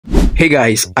Hey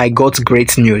guys, I got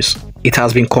great news. It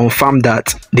has been confirmed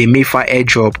that the Memefi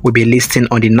airdrop will be listing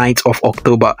on the 9th of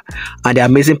October. And the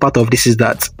amazing part of this is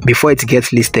that before it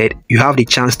gets listed, you have the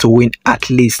chance to win at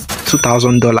least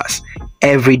 $2,000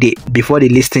 every day before the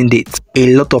listing date.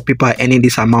 A lot of people are earning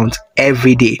this amount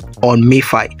every day on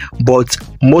Memefi, but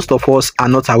most of us are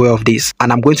not aware of this,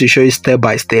 and I'm going to show you step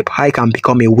by step how I can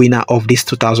become a winner of this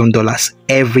 $2,000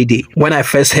 every day. When I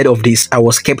first heard of this, I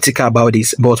was skeptical about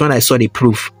this, but when I saw the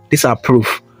proof, these are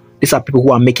people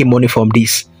who are making money from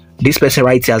this. This person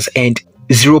right here has earned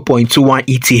 0.21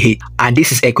 ETH, and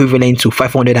this is equivalent to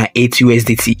 508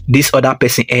 USDT. This other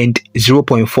person earned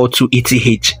 0.42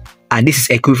 ETH, and this is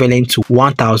equivalent to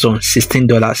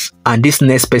 $1,016. And this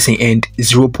next person earned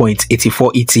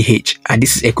 0.84 ETH, and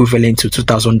this is equivalent to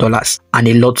 $2,000 and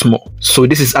a lot more. So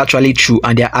this is actually true,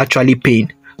 and they are actually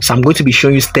paying. So I'm going to be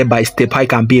showing you step by step how you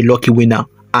can be a lucky winner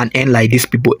and earn like these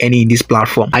people earning in this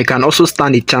platform. I can also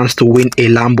stand a chance to win a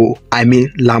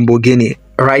Lamborghini.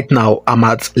 Right now I'm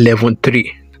at level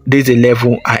 3. This is the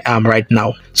level I am right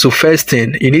now. So first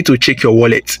thing, you need to check your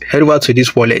wallet. Head over to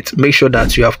this wallet. Make sure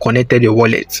that you have connected your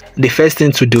wallet. The first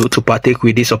thing to do to partake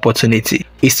with this opportunity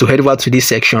is to head over to this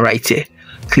section right here.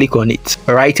 Click on it.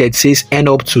 Right here it says earn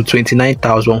up to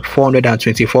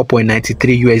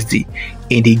 29,424.93 USD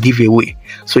in the giveaway.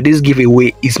 So this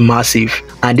giveaway is massive,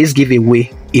 and this giveaway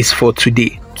is for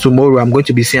today. Tomorrow I'm going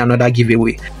to be seeing another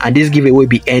giveaway, and this giveaway will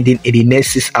be ending in the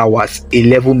next 6 hours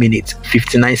 11 minutes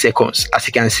 59 seconds, as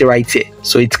you can see right here.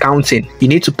 So it's counting. You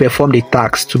need to perform the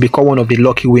tasks to become one of the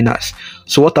lucky winners.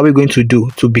 So what are we going to do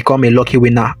to become a lucky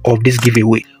winner of this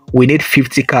giveaway? We need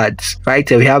 50 cards. Right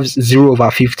here we have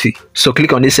 0/50. So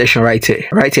click on this section right here.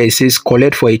 Right here it says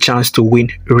collect for a chance to win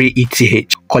real ETH.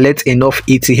 Collect enough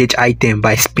ETH item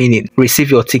by spinning. Receive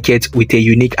your ticket with a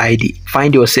unique ID.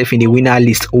 Find yourself in the winner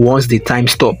list once the time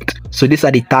stopped. So these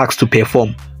are the tasks to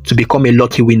perform to become a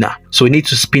lucky winner. So we need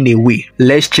to spin a wheel.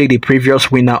 Let's check the previous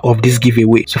winner of this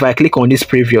giveaway. So if I click on this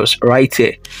previous right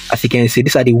here, as you can see,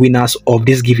 these are the winners of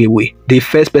this giveaway. The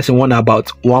first person won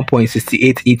about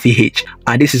 1.68 ETH,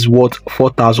 and this is worth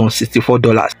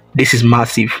 $4,064. This is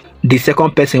massive. The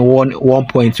second person won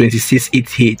 1.26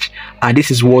 ETH, and this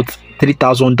is worth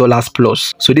 $3,000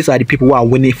 plus. So these are the people who are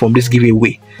winning from this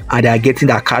giveaway, and they are getting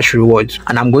their cash rewards,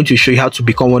 and I'm going to show you how to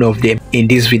become one of them in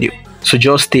this video. So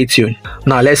just stay tuned.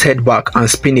 Now let's head back and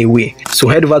spin a wheel. So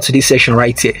head over to this section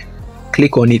right here.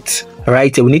 Click on it.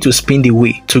 Right here we need to spin the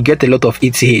wheel to get a lot of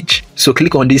ETH. So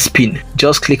click on this spin.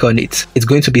 Just click on it. It's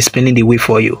going to be spinning the wheel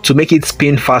for you. To make it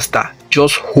spin faster,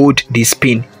 just hold the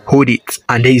spin. Hold it,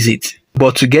 and there is it.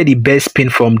 But to get the best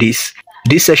spin from this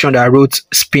section that I wrote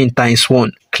spin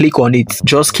 ×1, click on it.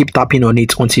 Just keep tapping on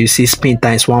it until you see spin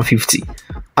 ×150.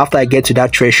 After I get to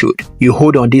that threshold, you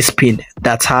hold on this spin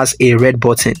that has a red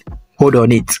button. Hold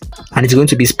on it, and it's going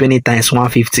to be spinning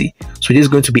 ×150. So this is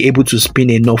going to be able to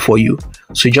spin enough for you.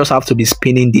 So you just have to be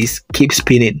spinning this. Keep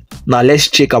spinning. Now let's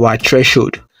check our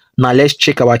threshold. For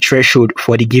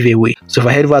the giveaway. So if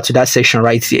I head over to that section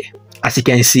right here, as you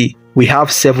can see, we have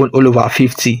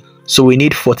 7/50. So we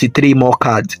need 43 more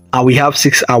cards, and we have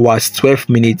 6 hours 12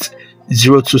 minutes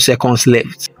 02 seconds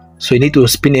left. So you need to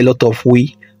spin a lot of wheel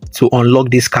to unlock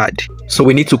this card. So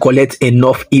we need to collect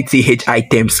enough ETH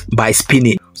items by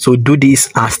spinning. So do this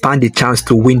and stand the chance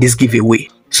to win this giveaway.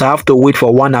 So I have to wait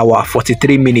for 1 hour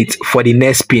 43 minutes for the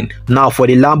next spin. Now for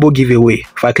the Lambo giveaway,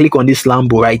 if I click on this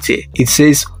Lambo right here, it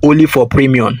says only for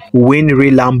premium, win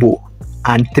real Lambo,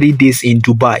 and 3 days in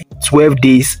Dubai, 12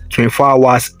 days 24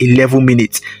 hours 11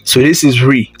 minutes. So this is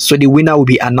real. So the winner will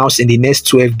be announced in the next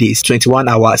 12 days 21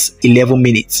 hours 11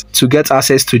 minutes. To get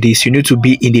access to this, you need to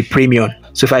be in the premium.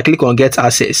 So if I click on get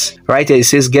access, right here it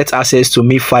says get access to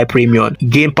Memefi Premium,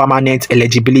 gain permanent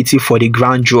eligibility for the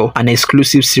grand draw, an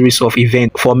exclusive series of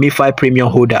events for Memefi Premium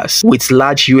holders with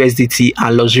large USDT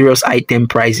and luxurious item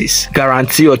prices.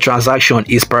 Guarantee your transaction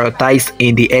is prioritized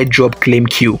in the airdrop claim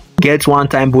queue. Get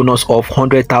one-time bonus of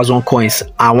 100,000 coins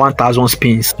and 1,000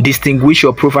 spins. Distinguish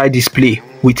your profile display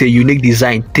with a unique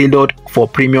design tailored for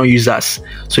premium users.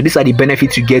 So these are the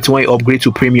benefits you get when you upgrade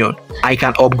to premium. I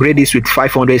can upgrade this with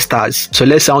 500 stars. So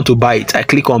let's say I want to buy it. I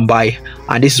click on buy,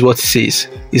 and this is what it says.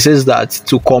 It says that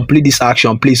to complete this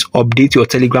action, please update your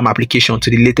Telegram application to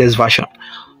the latest version.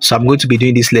 So I'm going to be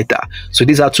doing this later. So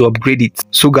this is how to upgrade it.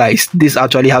 So guys, this is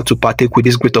actually how to partake with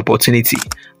this great opportunity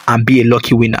and be a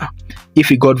lucky winner. If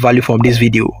you got value from this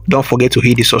video, don't forget to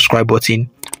hit the subscribe button.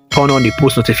 Turn on the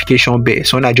post notification bell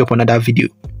so when I drop another video,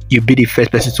 you'll be the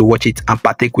first person to watch it and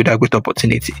partake with that great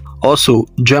opportunity. Also,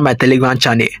 join my Telegram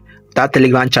channel. That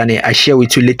Telegram channel, I share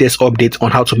with you latest updates on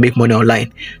how to make money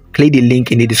online. Click the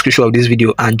link in the description of this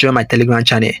video and join my Telegram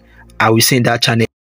channel. I will see you in that channel.